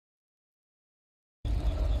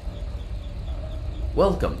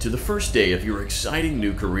Welcome to the first day of your exciting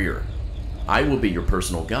new career. I will be your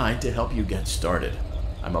personal guide to help you get started.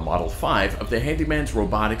 I'm a Model 5 of the Handyman's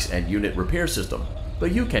Robotics and Unit Repair System,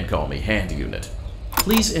 but you can call me Hand Unit.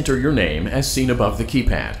 Please enter your name as seen above the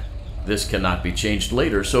keypad. This cannot be changed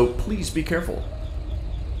later, so please be careful.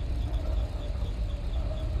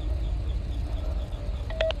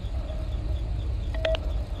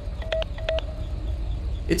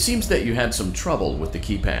 It seems that you had some trouble with the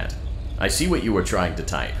keypad. I see what you were trying to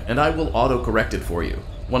type, and I will auto-correct it for you.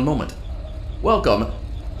 One moment. Welcome,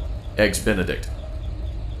 Eggs Benedict.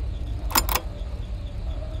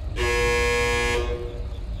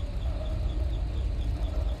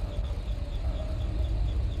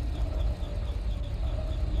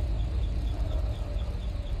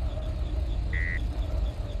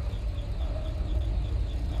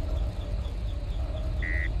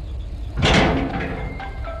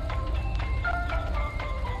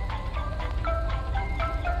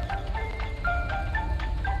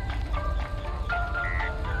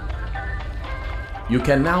 You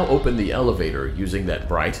can now open the elevator using that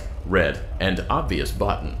bright, red, and obvious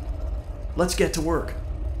button. Let's get to work.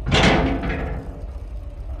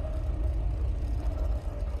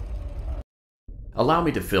 Allow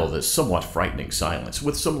me to fill this somewhat frightening silence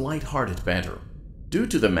with some light-hearted banter. Due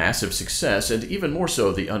to the massive success, and even more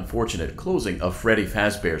so the unfortunate closing of Freddy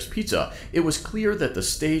Fazbear's Pizza, it was clear that the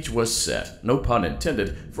stage was set, no pun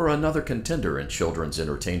intended, for another contender in children's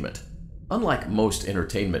entertainment. Unlike most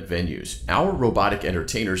entertainment venues, our robotic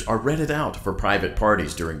entertainers are rented out for private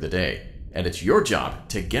parties during the day, and it's your job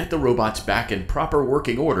to get the robots back in proper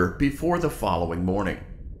working order before the following morning.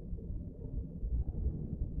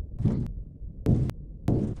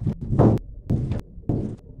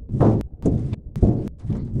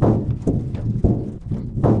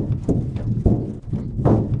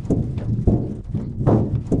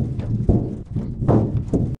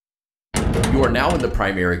 You are now in the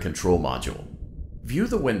primary control module. View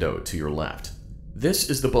the window to your left. This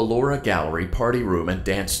is the Ballora Gallery Party Room and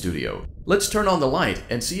Dance Studio. Let's turn on the light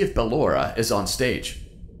and see if Ballora is on stage.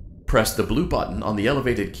 Press the blue button on the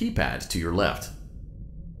elevated keypad to your left.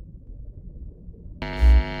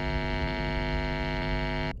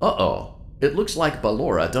 Uh-oh, it looks like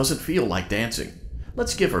Ballora doesn't feel like dancing.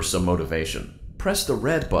 Let's give her some motivation. Press the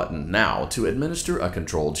red button now to administer a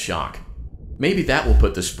controlled shock. Maybe that will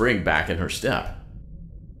put the spring back in her step.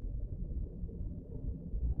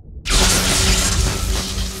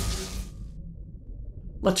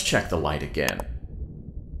 Let's check the light again.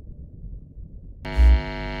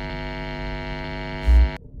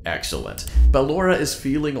 Excellent. Ballora is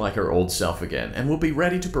feeling like her old self again and will be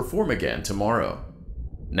ready to perform again tomorrow.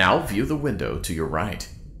 Now view the window to your right.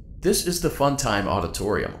 This is the Funtime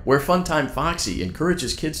Auditorium, where Funtime Foxy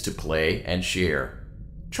encourages kids to play and share.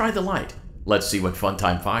 Try the light. Let's see what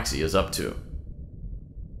Funtime Foxy is up to.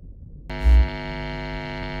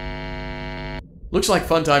 Looks like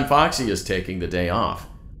Funtime Foxy is taking the day off.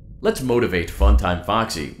 Let's motivate Funtime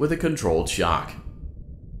Foxy with a controlled shock.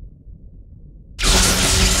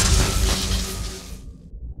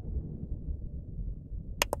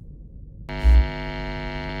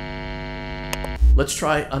 Let's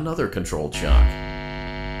try another controlled shock.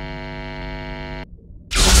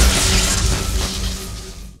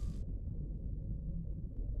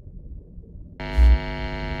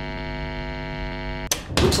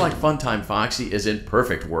 Looks like Funtime Foxy is in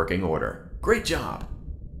perfect working order. Great job!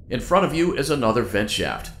 In front of you is another vent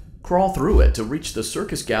shaft. Crawl through it to reach the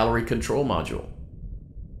Circus Gallery control module.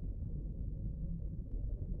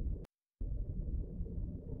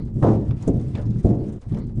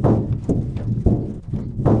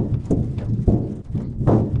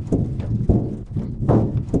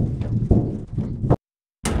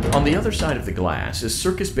 On the other side of the glass is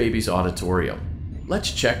Circus Baby's auditorium.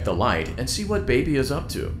 Let's check the light and see what Baby is up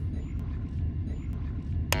to.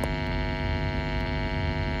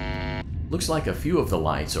 Looks like a few of the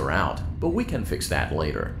lights are out, but we can fix that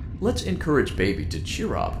later. Let's encourage Baby to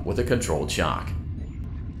cheer up with a controlled shock.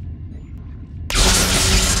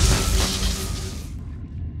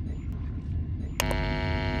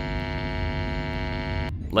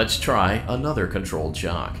 Let's try another controlled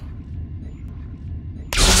shock.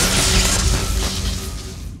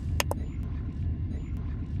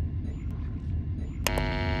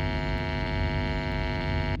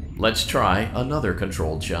 Let's try another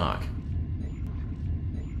controlled shock.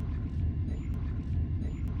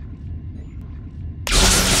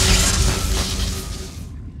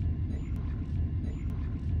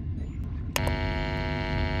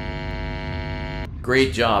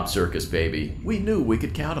 Great job, Circus Baby. We knew we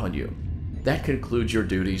could count on you. That concludes your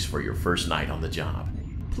duties for your first night on the job.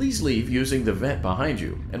 Please leave using the vent behind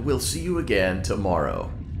you, and we'll see you again tomorrow.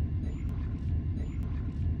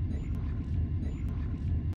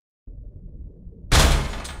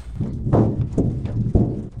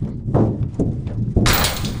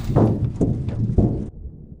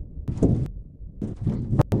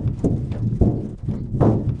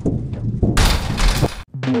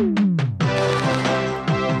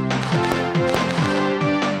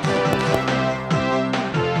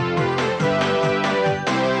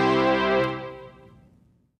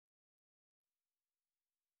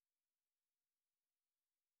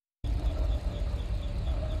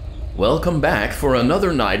 Welcome back for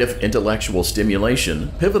another night of intellectual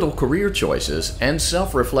stimulation, pivotal career choices, and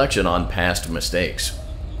self-reflection on past mistakes.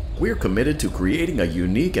 We're committed to creating a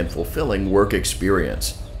unique and fulfilling work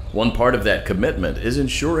experience. One part of that commitment is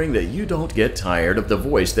ensuring that you don't get tired of the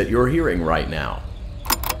voice that you're hearing right now.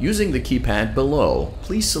 Using the keypad below,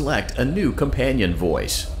 please select a new companion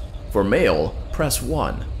voice. For male, press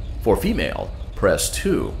 1. For female, press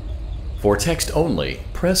 2. For text only,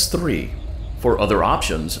 press 3. For other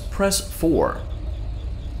options, press 4.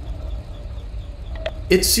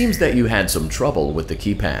 It seems that you had some trouble with the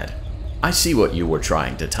keypad. I see what you were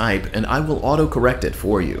trying to type, and I will autocorrect it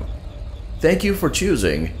for you. Thank you for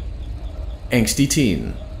choosing Angsty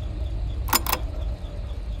Teen.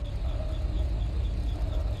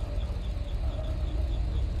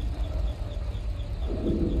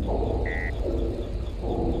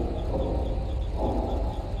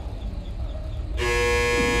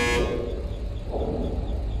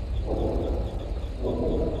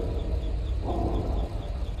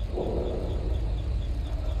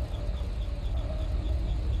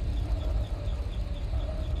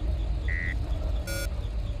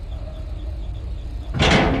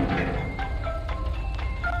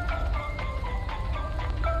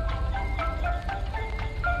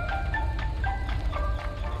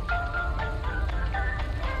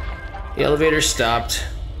 The elevator stopped.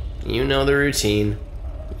 You know the routine.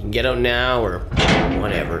 You can get out now or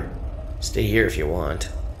whatever. Stay here if you want.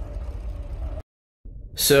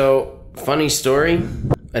 So, funny story.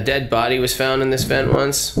 A dead body was found in this vent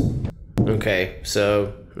once. Okay,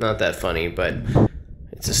 so not that funny, but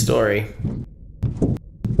it's a story.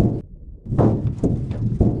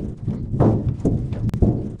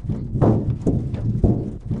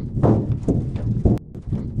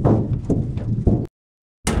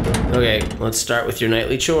 Okay, let's start with your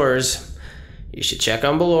nightly chores. You should check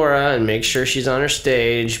on Ballora and make sure she's on her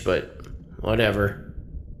stage, but whatever.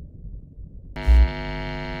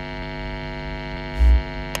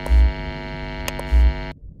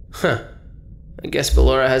 Huh. I guess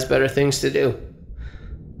Ballora has better things to do.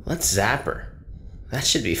 Let's zap her. That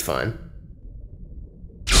should be fun.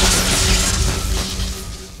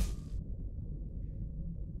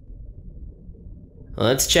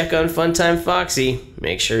 Let's check on Funtime Foxy.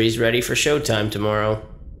 Make sure he's ready for showtime tomorrow.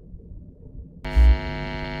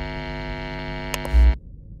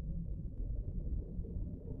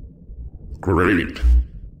 Great.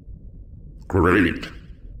 Great.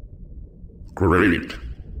 Great.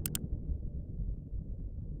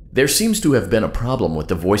 There seems to have been a problem with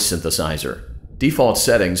the voice synthesizer. Default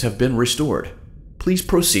settings have been restored. Please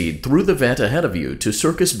proceed through the vent ahead of you to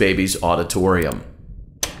Circus Baby's auditorium.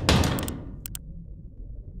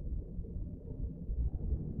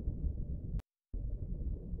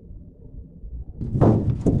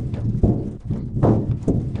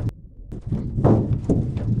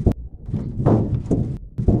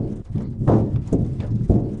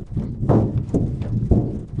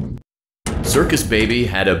 Circus Baby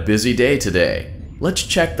had a busy day today. Let's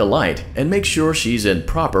check the light and make sure she's in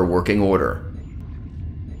proper working order.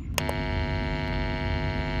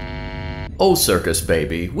 Oh, Circus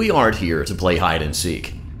Baby, we aren't here to play hide and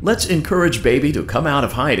seek. Let's encourage Baby to come out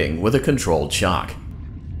of hiding with a controlled shock.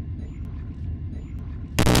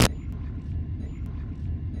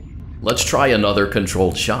 Let's try another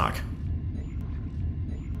controlled shock.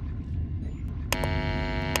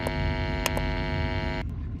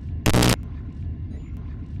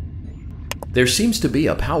 There seems to be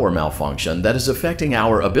a power malfunction that is affecting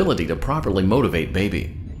our ability to properly motivate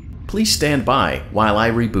Baby. Please stand by while I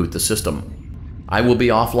reboot the system. I will be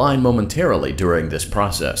offline momentarily during this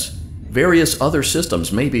process. Various other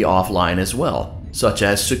systems may be offline as well, such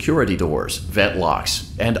as security doors, vent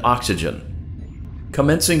locks, and oxygen.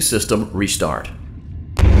 Commencing system restart.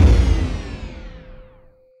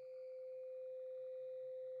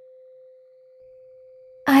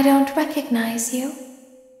 I don't recognize you.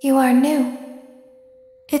 You are new.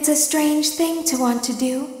 It's a strange thing to want to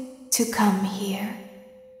do, to come here.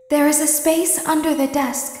 There is a space under the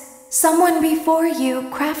desk. Someone before you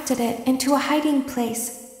crafted it into a hiding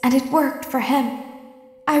place, and it worked for him.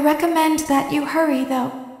 I recommend that you hurry,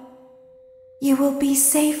 though. You will be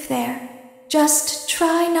safe there. Just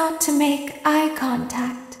try not to make eye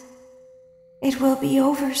contact. It will be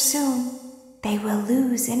over soon. They will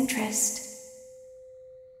lose interest.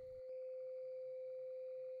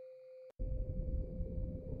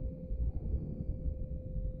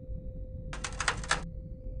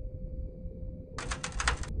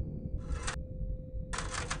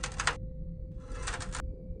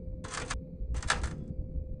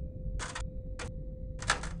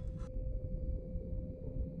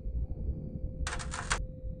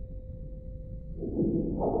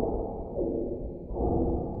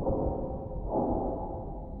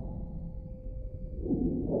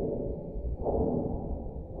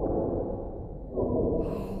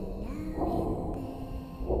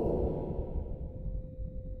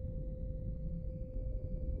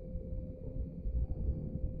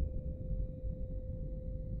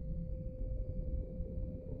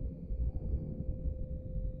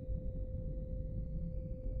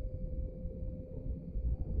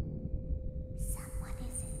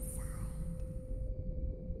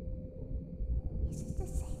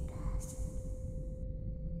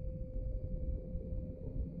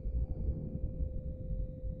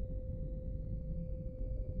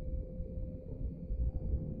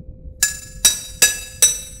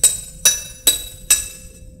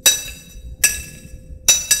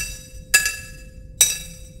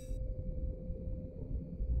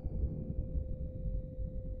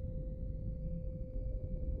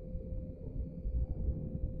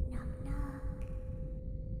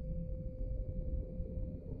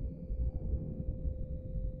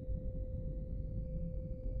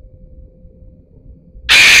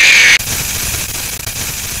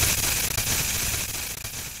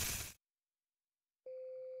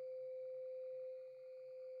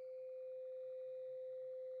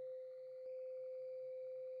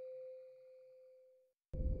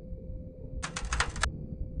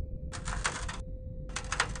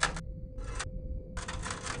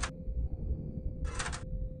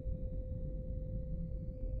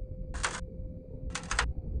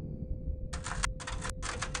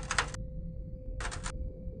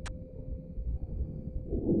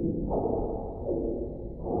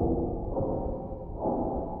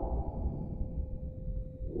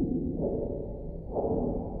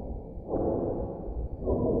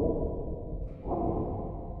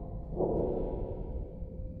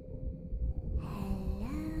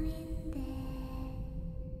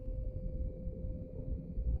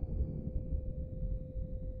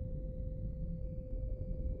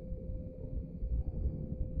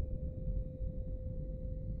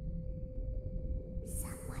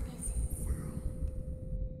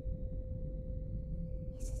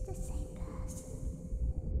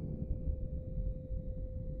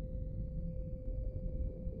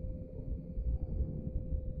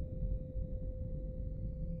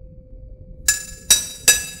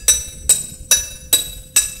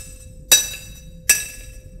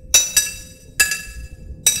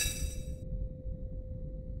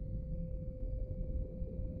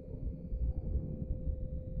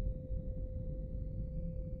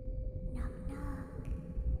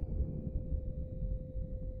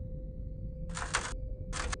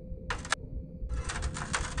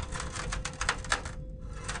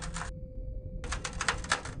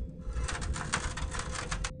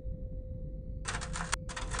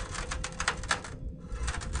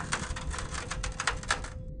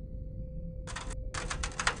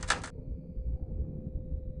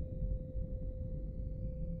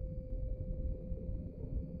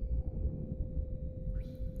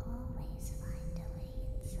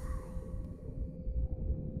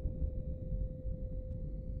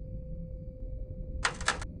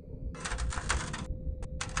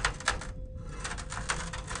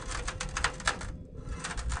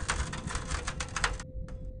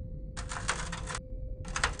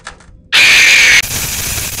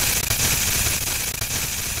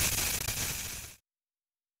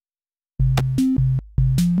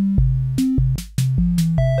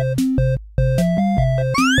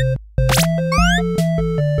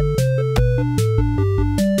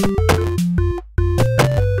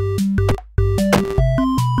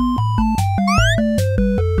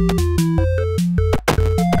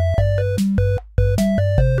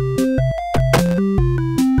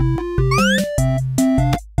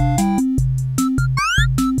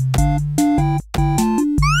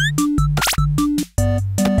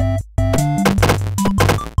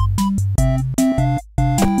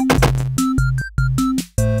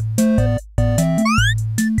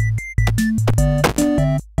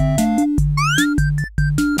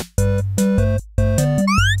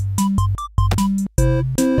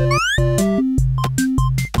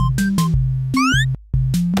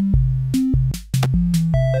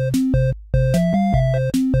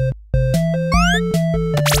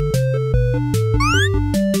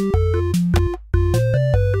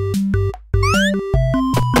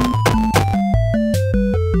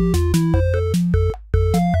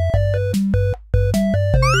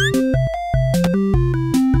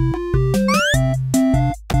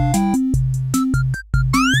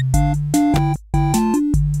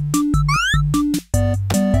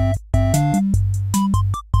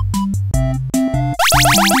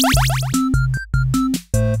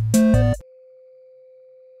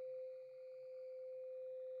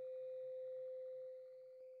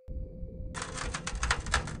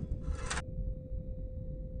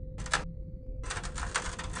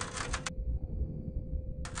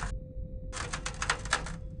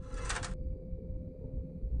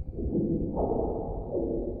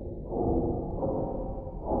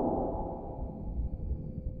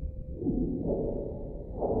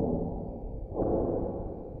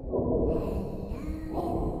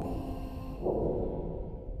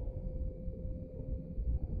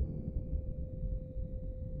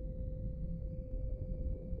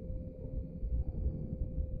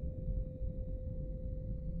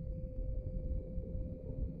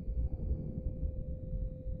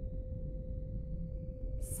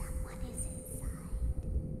 Someone is inside.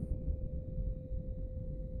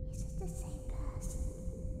 Is it the same person?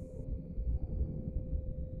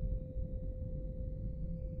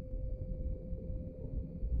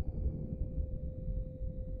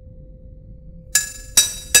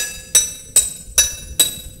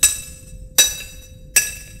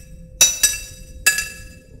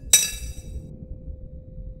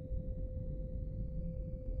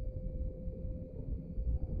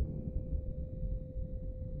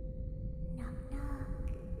 Knock, knock.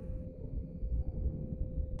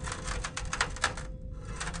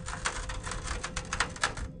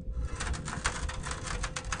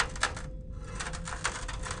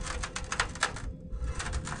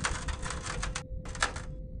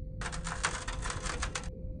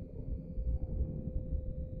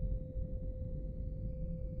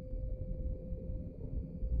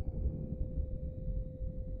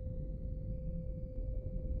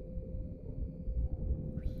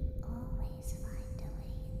 We always find a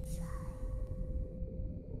way inside.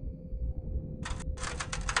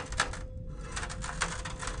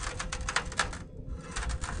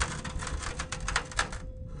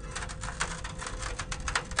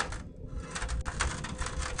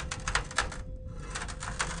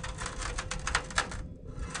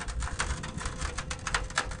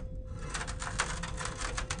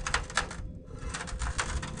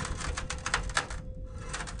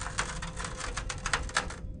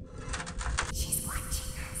 She's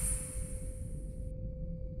watching us.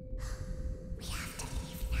 We have to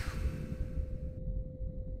leave now.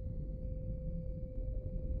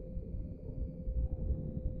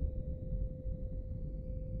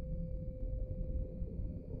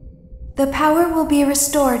 The power will be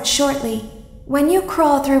restored shortly. When you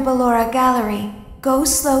crawl through Ballora Gallery, go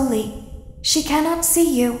slowly. She cannot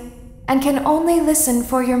see you and can only listen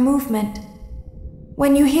for your movement.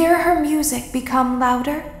 When you hear her music become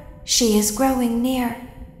louder, she is growing near,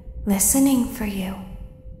 listening for you.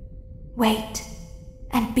 Wait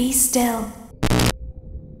and be still.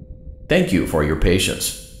 Thank you for your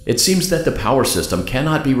patience. It seems that the power system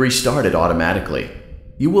cannot be restarted automatically.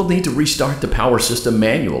 You will need to restart the power system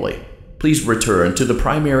manually. Please return to the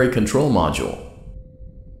primary control module.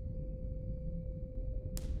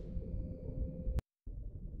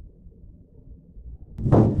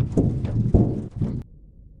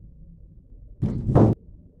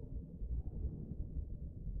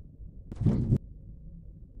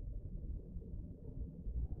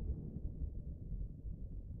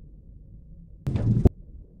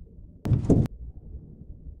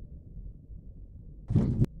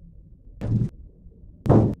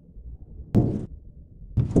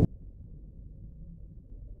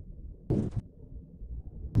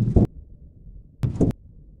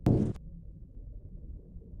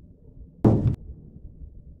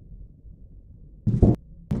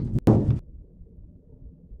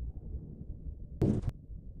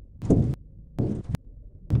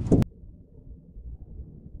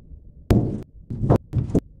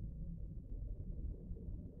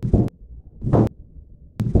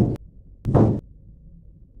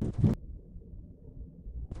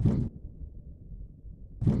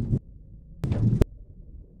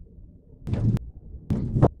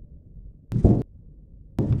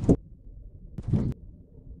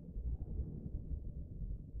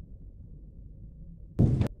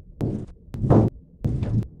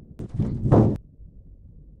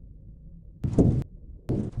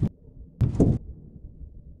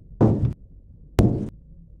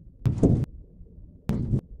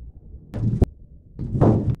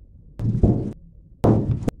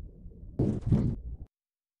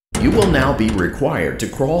 You will now be required to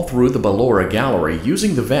crawl through the Ballora Gallery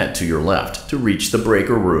using the vent to your left to reach the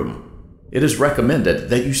breaker room. It is recommended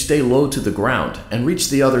that you stay low to the ground and reach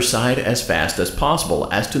the other side as fast as possible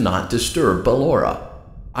as to not disturb Ballora.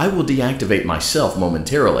 I will deactivate myself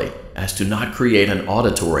momentarily as to not create an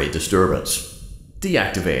auditory disturbance.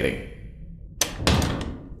 Deactivating.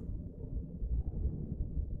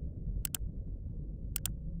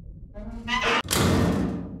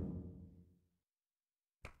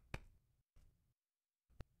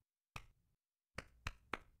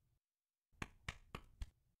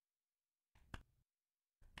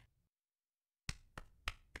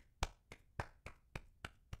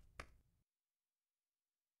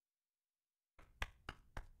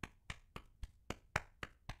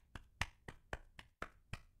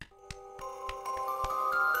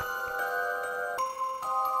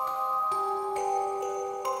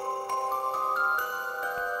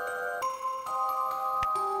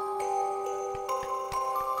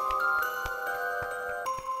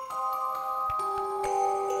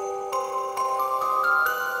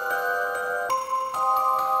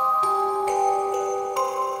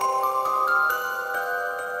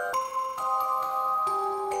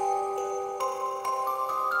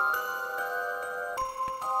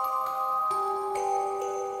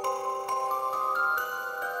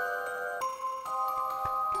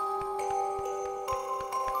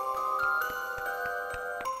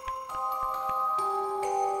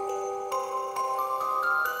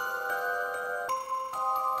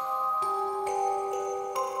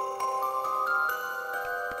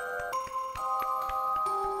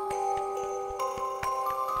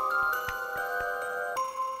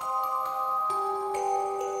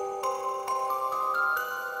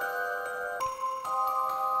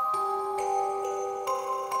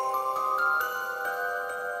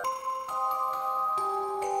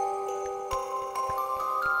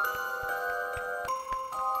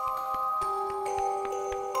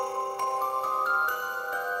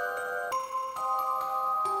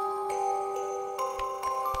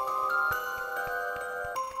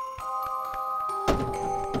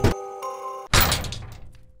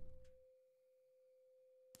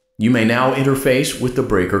 You may now interface with the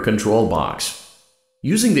breaker control box.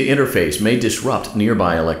 Using the interface may disrupt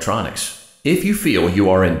nearby electronics. If you feel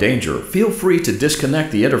you are in danger, feel free to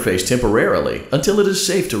disconnect the interface temporarily until it is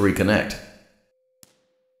safe to reconnect.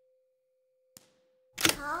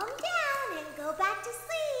 Calm down and go back to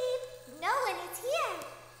sleep. No one is here.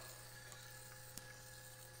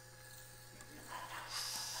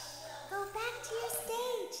 Go back to your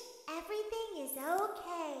stage. Everything is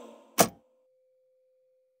okay.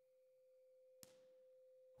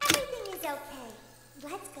 Everything is okay.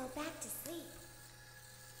 Let's go back to sleep.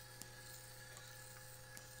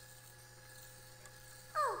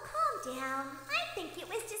 Oh, calm down. I think it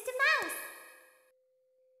was just a mouse.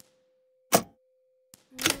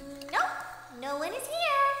 Nope, no one is here.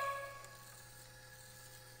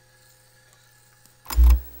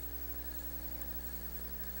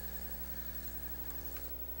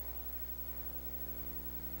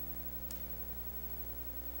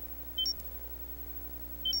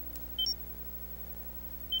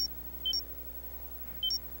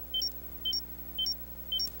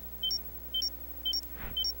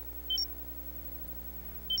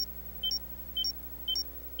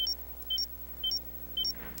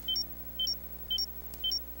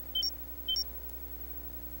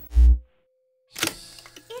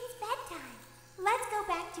 Let's go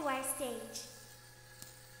back to our stage.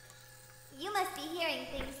 You must be hearing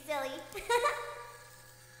things silly.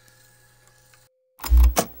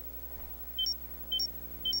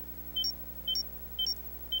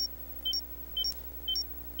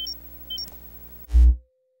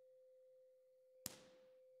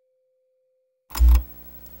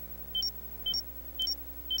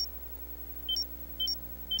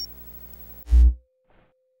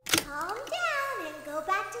 Calm down and go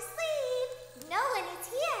back to sleep. No one is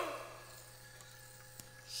here.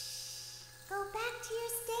 Shh. Go back to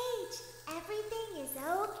your stage. Everything is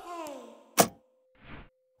okay.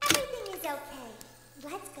 Everything is okay.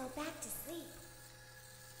 Let's go back to sleep.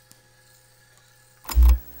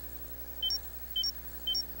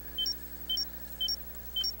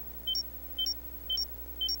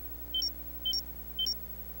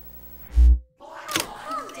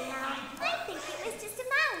 Calm down. I think it was just a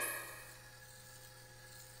mouse.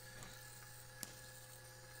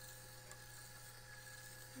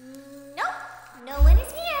 Nope, no one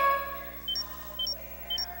is here.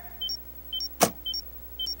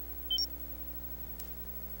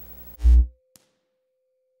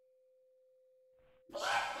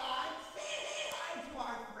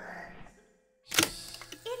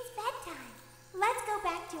 It's bedtime. Let's go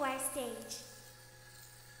back to our stage.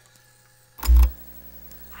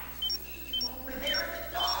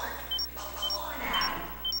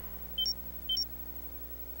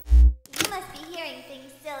 You must be hearing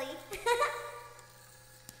things silly.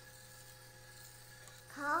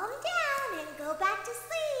 Calm down and go back to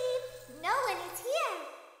sleep. No one is here.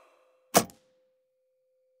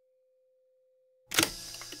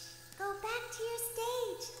 Go back to your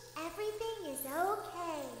stage. Everything is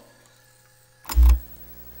okay.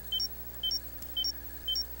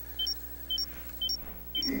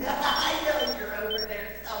 I know you're over there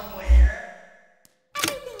somewhere.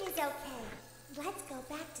 Everything is okay. Let's go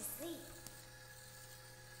back to sleep.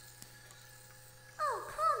 Oh,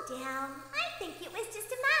 calm down. I think it was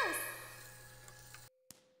just a mouse.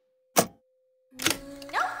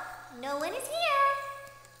 Nope, no one is here.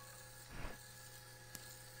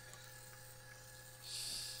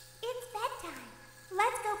 Shh, it's bedtime.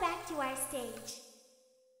 Let's go back to our stage.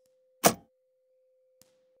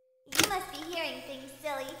 You must be hearing things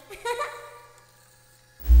silly.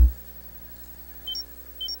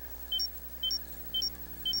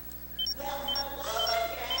 Well, hello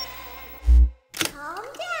again. Calm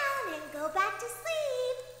down and go back to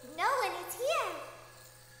sleep. No one is here.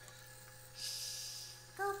 Shh.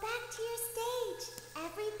 Go back to your stage.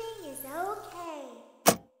 Everything is okay.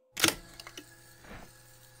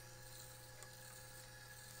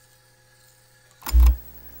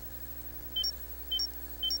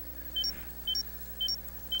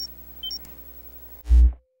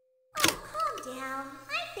 Oh, calm down.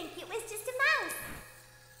 I think it was just a mouse.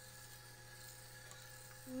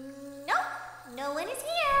 Nope, no one is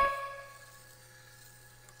here.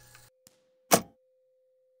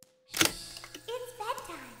 Shh, it's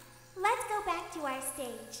bedtime. Let's go back to our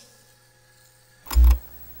stage.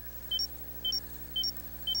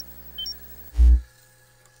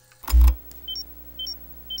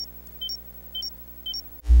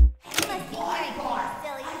 You must be hearing things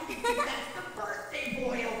silly. I think that's the birthday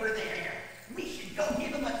boy over there. We should go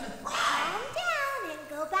give him a surprise. Calm down and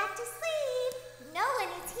go back to sleep. No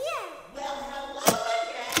one is here. Well, hello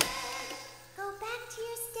again. Go back to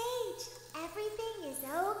your stage.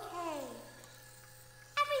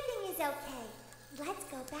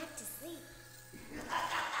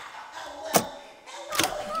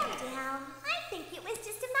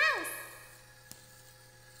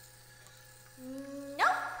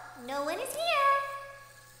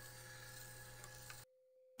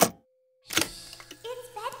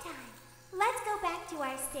 to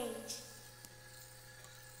our stage.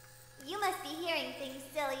 You must be hearing things,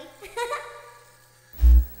 silly.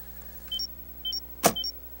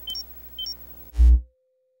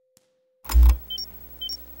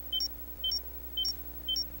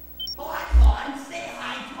 Come on, say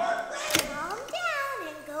hi to our friend. Calm down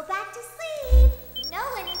and go back to sleep. No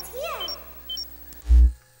one is here.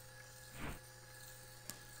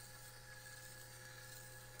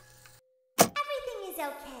 Everything is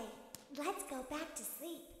okay. Let's go back to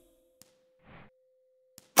sleep.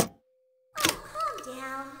 Oh, calm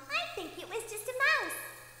down. I think it was just a mouse.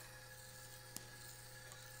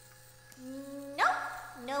 Nope,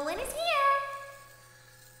 no one is here.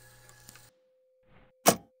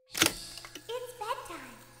 It's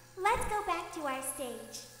bedtime. Let's go back to our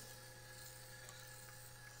stage.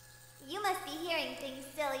 You must be hearing things,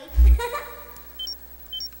 silly.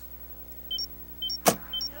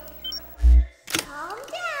 Calm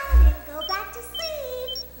down and go back to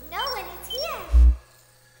sleep. No one is here.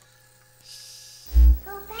 Shh.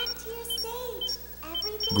 Go back to your stage.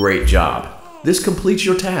 Everything Great is job. okay. This completes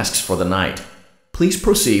your tasks for the night. Please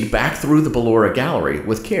proceed back through the Ballora Gallery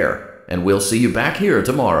with care, and we'll see you back here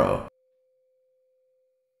tomorrow.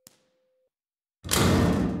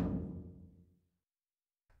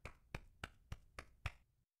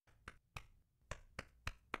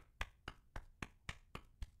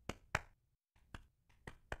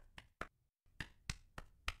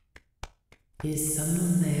 Is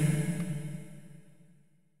someone there?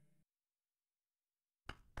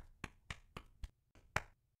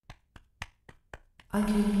 I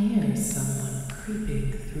can hear someone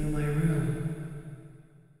creeping through my room.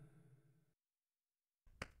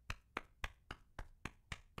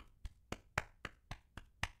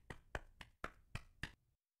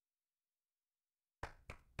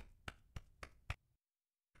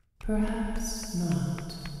 Perhaps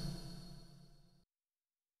not.